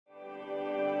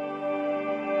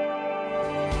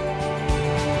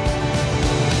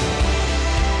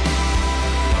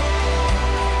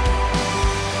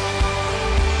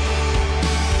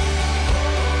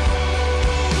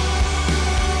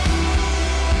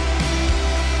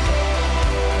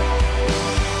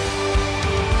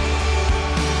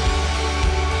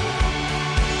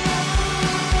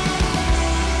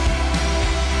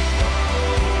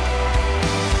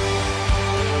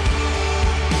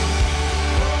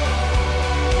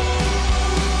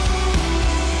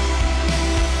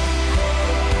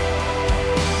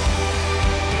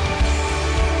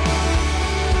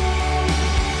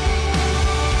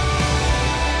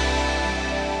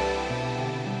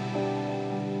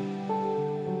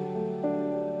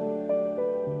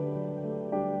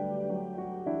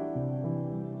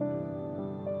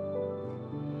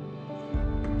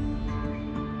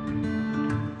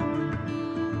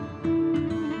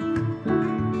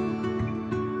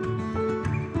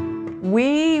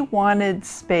We wanted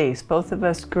space. Both of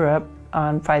us grew up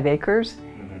on 5 acres.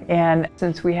 And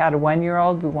since we had a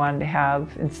 1-year-old, we wanted to have,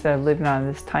 instead of living on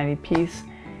this tiny piece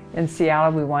in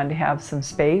Seattle, we wanted to have some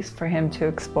space for him to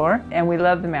explore. And we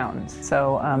love the mountains.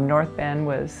 So North Bend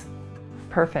was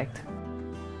perfect.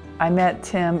 I met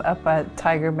Tim up at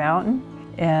Tiger Mountain,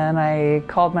 and I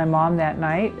called my mom that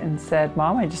night and said,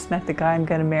 "Mom, I just met the guy I'm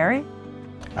gonna marry."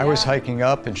 I was hiking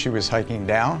up and she was hiking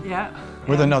down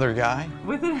with another guy.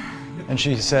 And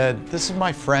she said, "This is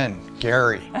my friend,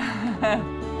 Gary."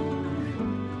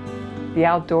 The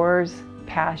outdoors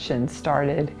passion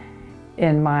started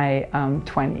in my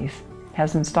 20s.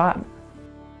 Hasn't stopped.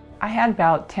 I had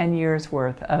about 10 years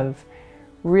worth of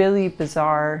really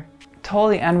bizarre,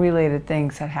 totally unrelated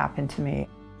things that happened to me.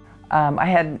 I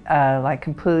had like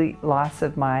complete loss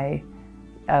of my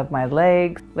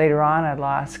legs. Later on, I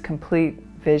lost complete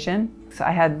vision. So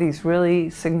I had these really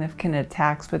significant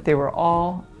attacks, but they were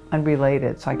all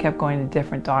unrelated. So I kept going to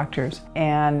different doctors.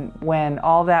 And when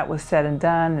all that was said and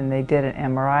done and they did an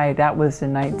MRI, that was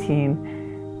in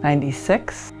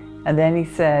 1996. And then he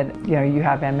said, "You know, you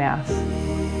have MS."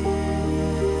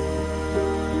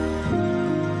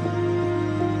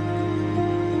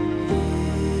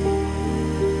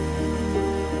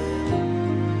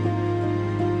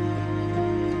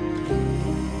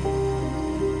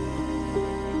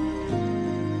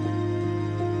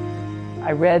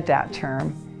 I read that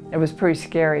term. It was pretty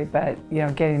scary, but you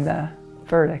know, getting the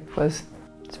verdict it's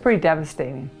pretty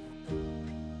devastating.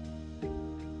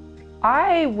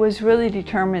 I was really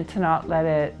determined to not let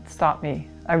it stop me.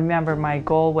 I remember my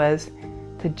goal was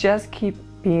to just keep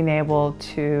being able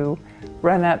to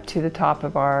run up to the top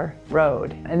of our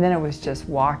road. And then it was just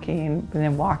walking, and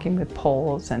then walking with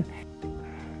poles.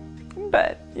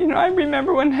 But you know, I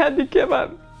remember when I had to give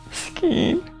up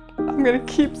skiing. I'm gonna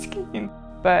keep skiing.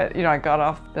 But you know, I got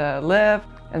off the lift,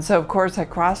 and so of course I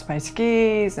crossed my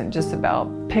skis and just about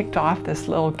picked off this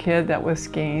little kid that was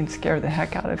skiing, scared the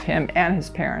heck out of him and his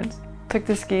parents. Took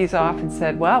the skis off and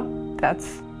said, "Well,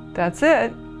 that's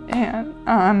it."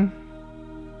 And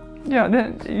you know,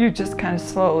 then you just kind of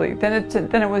slowly, then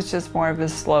it was just more of a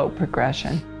slow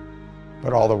progression.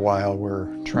 But all the while we're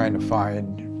trying to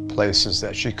find places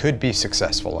that she could be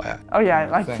successful at. Oh yeah,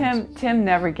 like Tim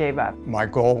never gave up. My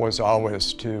goal was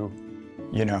always to,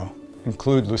 you know,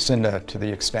 include Lucinda to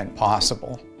the extent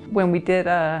possible. When we did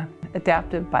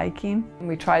adaptive biking,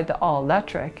 we tried the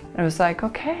all-electric. It was like,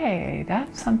 okay,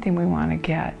 that's something we want to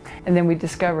get. And then we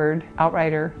discovered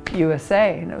Outrider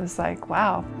USA, and it was like,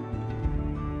 wow.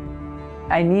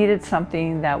 I needed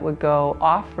something that would go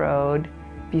off-road,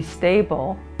 be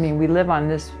stable. I mean, we live on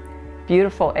this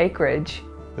beautiful acreage.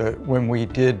 When we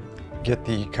did get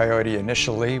the Coyote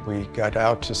initially, we got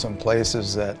out to some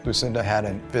places that Lucinda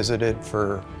hadn't visited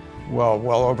for,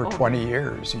 well over 20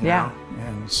 years, you know?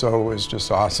 And so it was just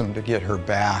awesome to get her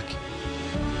back.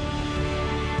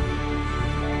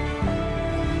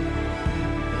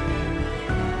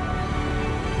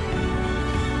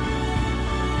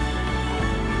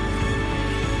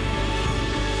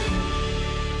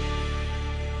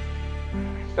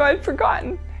 I'd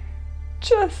forgotten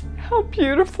just how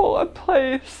beautiful a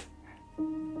place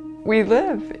we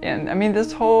live in. I mean,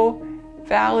 this whole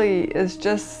valley is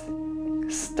just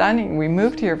stunning. We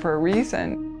moved here for a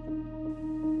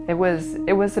reason. It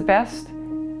was the best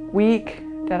week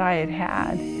that I had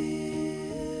had.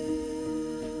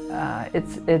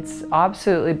 It's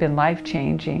absolutely been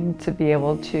life-changing to be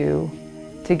able to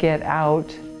get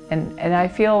out, and I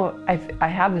feel I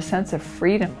have a sense of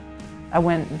freedom. I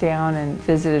went down and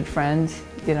visited friends,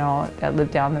 you know, that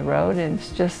live down the road, and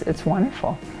it's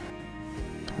wonderful.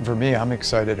 For me, I'm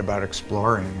excited about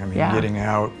exploring. I mean, getting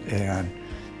out and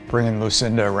bringing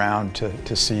Lucinda around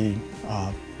to see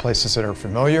places that are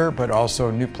familiar, but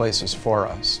also new places for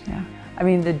us. Yeah, I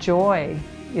mean, the joy,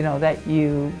 you know, that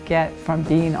you get from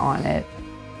being on it.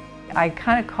 I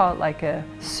kind of call it like a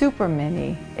super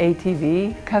mini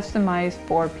ATV, customized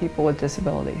for people with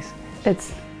disabilities.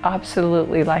 It's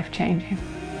absolutely life-changing.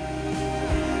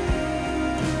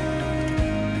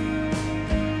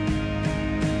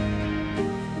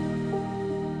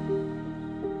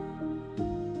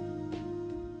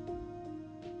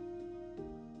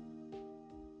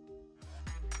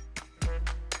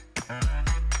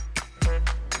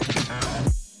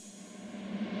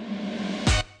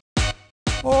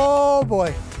 Oh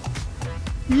boy.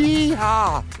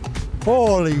 Yeehaw!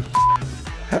 Holy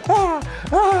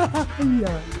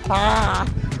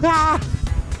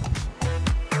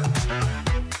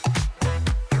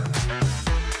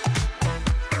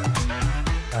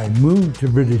I moved to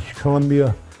British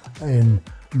Columbia in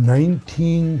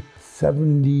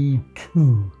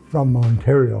 1972 from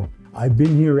Ontario. I've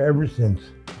been here ever since.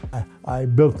 I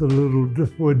built a little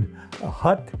driftwood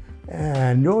hut,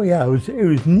 and oh yeah, it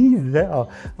was neat as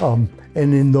hell. And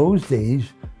in those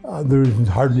days, there wasn't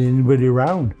hardly anybody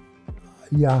around.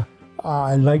 Yeah,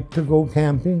 I like to go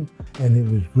camping, and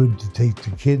it was good to take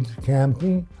the kids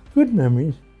camping. Good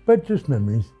memories, but just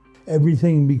memories.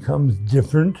 Everything becomes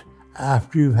different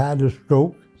after you've had a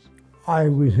stroke. I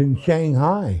was in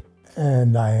Shanghai,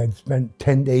 and I had spent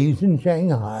 10 days in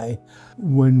Shanghai.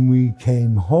 When we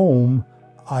came home,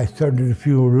 I started to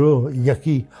feel real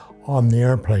yucky on the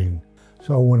airplane.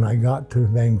 So when I got to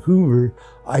Vancouver,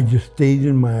 I just stayed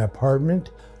in my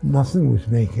apartment. Nothing was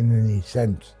making any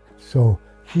sense. So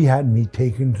she had me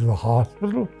taken to the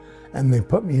hospital, and they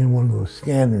put me in one of those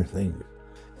scanner things.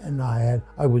 And I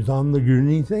was on the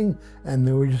gurney thing, and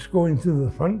they were just going through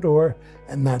the front door,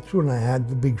 and that's when I had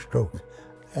the big stroke.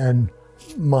 And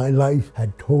my life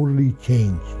had totally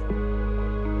changed.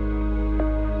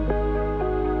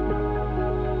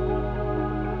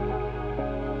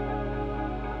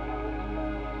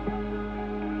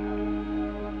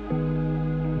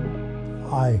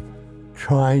 I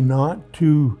try not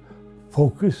to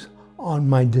focus on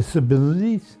my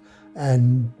disabilities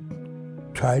and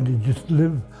try to just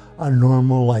live a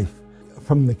normal life.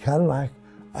 From the Cadillac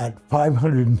at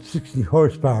 560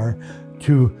 horsepower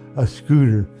to a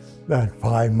scooter at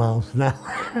 5 miles an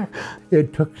hour.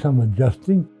 It took some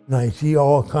adjusting, and I see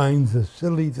all kinds of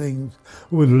silly things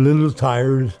with little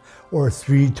tires or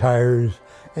 3 tires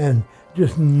and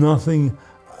just nothing.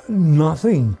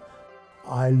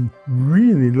 I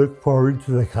really look forward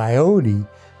to the Coyote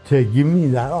to give me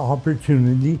that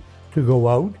opportunity to go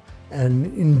out and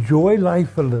enjoy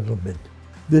life a little bit.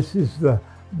 This is the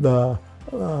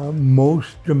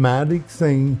most dramatic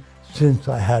thing since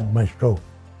I had my stroke.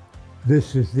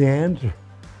 This is the answer.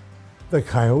 The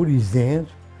Coyote's the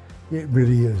answer. It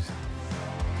really is.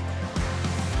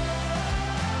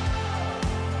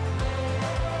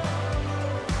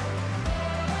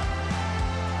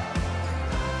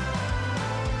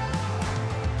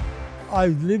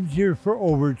 I've lived here for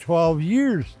over 12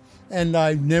 years, and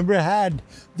I've never had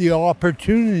the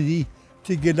opportunity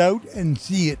to get out and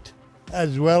see it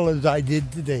as well as I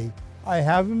did today. I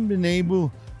haven't been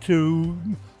able to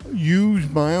use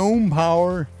my own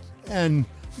power and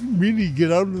really get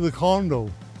out of the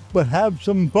condo, but have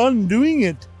some fun doing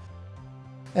it.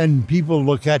 And people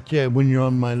look at you when you're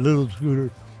on my little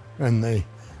scooter, and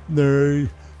they're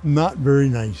not very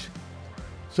nice.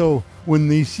 So when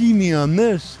they see me on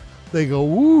this, they go,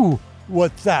 "Ooh,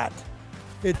 what's that?"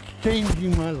 It's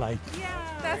changing my life.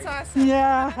 Yeah, that's awesome.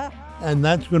 Yeah. And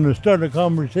that's going to start a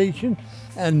conversation,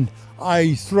 and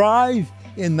I thrive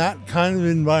in that kind of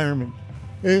environment.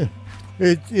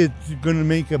 It's going to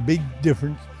make a big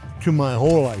difference to my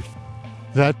whole life.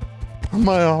 That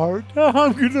my heart,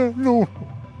 I'm going to know.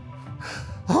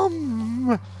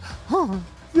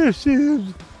 This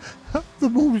is the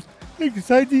most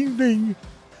exciting thing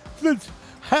that's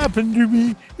happened to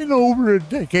me in over a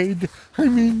decade. I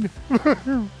mean,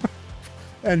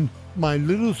 and my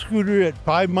little scooter at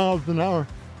 5 miles an hour,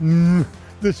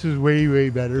 this is way, way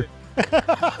better.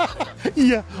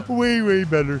 Yeah, way, way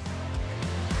better.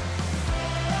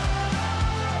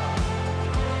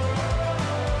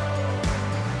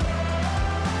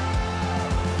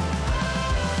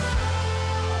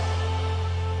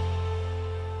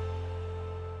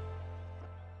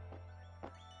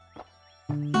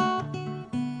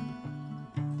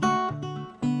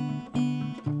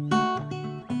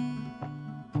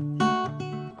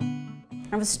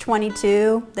 I was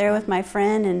 22, there with my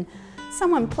friend, and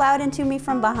someone plowed into me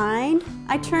from behind.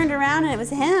 I turned around and it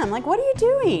was him. Like, what are you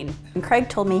doing? And Craig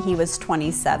told me he was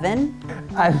 27.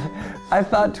 I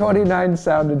thought 29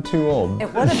 sounded too old.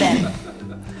 It would have been.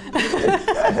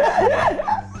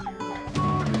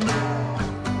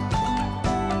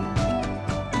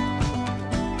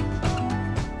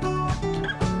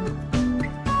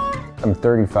 I'm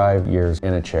 35 years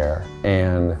in a chair,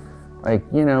 and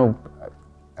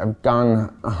I've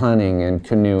gone hunting and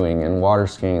canoeing and water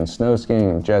skiing and snow skiing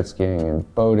and jet skiing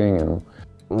and boating, and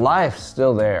life's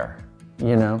still there.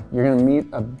 You're gonna meet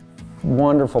a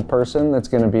wonderful person that's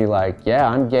gonna be like, yeah,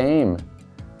 I'm game.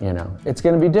 It's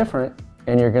gonna be different,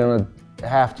 and you're gonna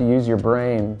have to use your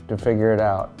brain to figure it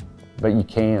out, but you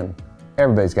can.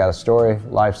 Everybody's got a story.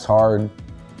 Life's hard,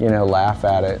 laugh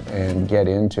at it and get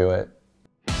into it.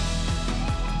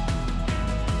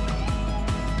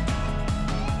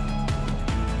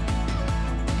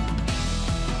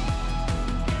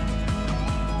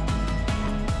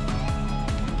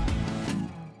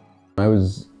 I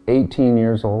was 18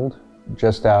 years old,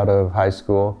 just out of high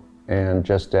school, and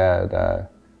just at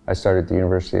I started at the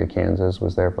University of Kansas,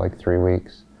 was there for like 3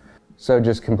 weeks. So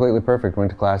just completely perfect.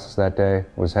 Went to classes that day,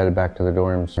 was headed back to the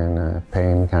dorms, and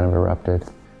pain kind of erupted.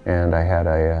 And I had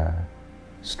a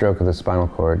stroke of the spinal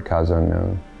cord, cause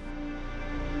unknown.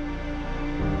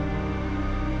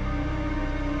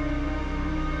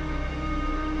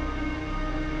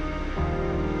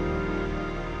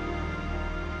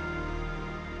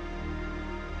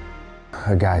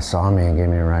 A guy saw me and gave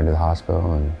me a ride to the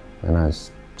hospital, and I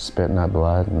was spitting up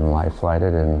blood and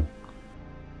life-flighted and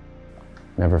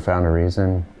never found a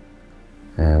reason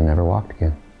and never walked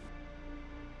again.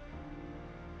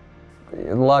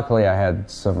 Luckily, I had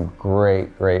some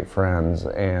great friends,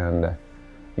 and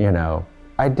you know,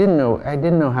 I didn't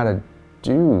know how to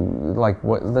do like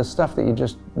the stuff that you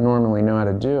just normally know how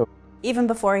to do. Even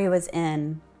before he was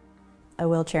in a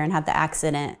wheelchair and had the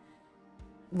accident,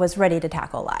 was ready to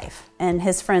tackle life. And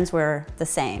his friends were the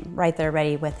same, right there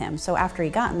ready with him. So after he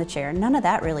got in the chair, none of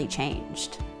that really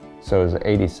changed. So it was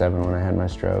 87 when I had my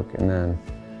stroke, and then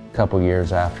a couple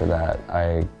years after that,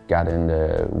 I got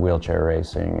into wheelchair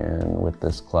racing and with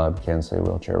this club, Kansas City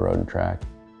Wheelchair Road and Track.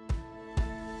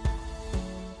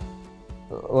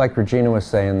 Like Regina was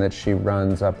saying, that she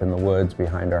runs up in the woods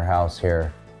behind our house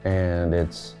here, and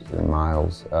it's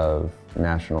miles of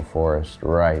national forest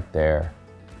right there.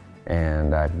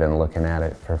 And I've been looking at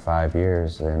it for 5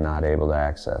 years and not able to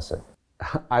access it.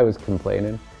 I was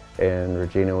complaining, and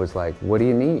Regina was like, what do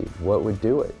you need? What would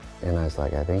do it? And I was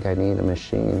like, I think I need a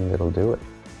machine that'll do it.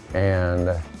 And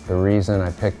the reason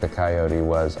I picked the Coyote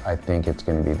was I think it's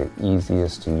going to be the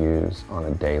easiest to use on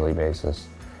a daily basis,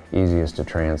 easiest to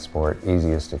transport,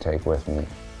 easiest to take with me.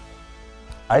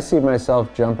 I see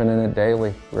myself jumping in it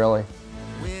daily, really.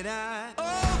 When I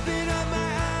open up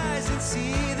my eyes and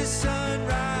see the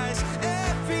sunrise,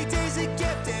 every day's a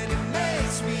gift and it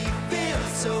makes me feel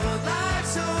so alive,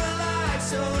 so alive,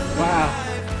 so alive. Wow.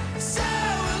 So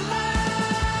alive.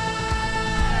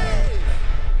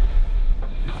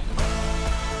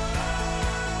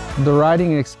 The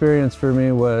riding experience for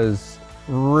me was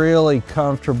really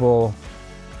comfortable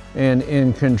and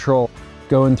in control,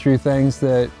 going through things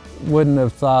that wouldn't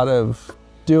have thought of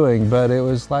doing, but it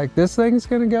was like, this thing's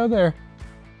gonna go there.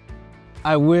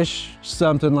 I wish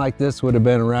something like this would have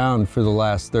been around for the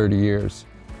last 30 years.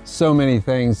 So many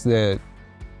things that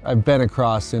I've been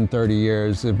across in 30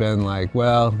 years have been like,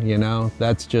 well, you know,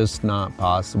 that's just not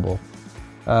possible.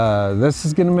 This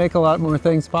is gonna make a lot more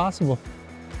things possible.